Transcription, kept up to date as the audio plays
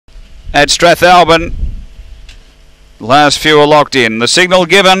at Strathalbyn. Last few are locked in. The signal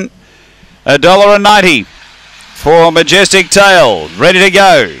given, $1.90 for Majestic Tail. Ready to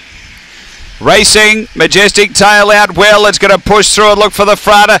go. Racing, Majestic Tail out well. It's going to push through and look for the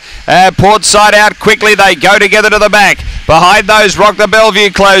front. Port side out quickly. They go together to the back. Behind those, Rock the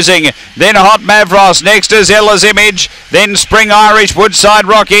Bellevue closing. Then Hot Mavros. Next is Ella's Image. Then Spring Irish, Woodside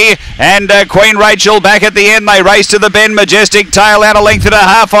Rocky. And Queen Rachel back at the end. They race to the bend. Majestic Tail out a length and a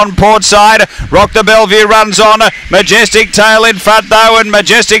half on Port side. Rock the Bellevue runs on. Majestic Tail in front though. And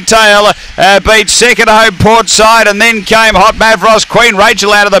Majestic Tail beats second home Port side. And then came Hot Mavros. Queen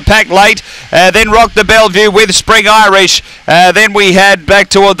Rachel out of the pack late. Then Rock the Bellevue with Spring Irish. Then we had back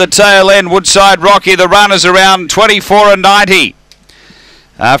toward the tail end Woodside Rocky. The runners around 24.90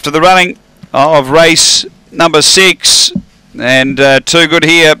 after the running of race number 6. And too good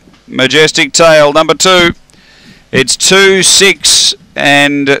here. Majestic Tail number 2. It's 2, 6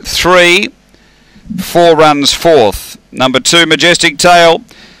 and 3. 4 runs fourth. Number 2 Majestic Tail.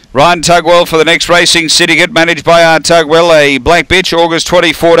 Ryan Tugwell for the next racing syndicate, managed by R. Tugwell, a Black Bitch, August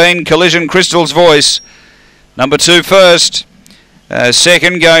 2014, Collision Crystal's Voice. Number 2 first.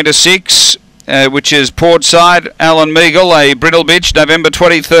 Second going to 6, which is Portside, Alan Meagle, a Brindle Bitch, November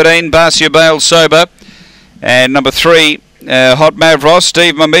 2013, Barcia Bale Sober. And number 3, Hot Mavros,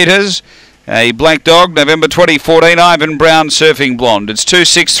 Steve Mamitas, a Black Dog, November 2014, Ivan Brown, Surfing Blonde. It's 2,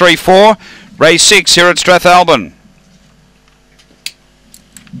 6, 3, 4, race 6 here at Strathalbyn.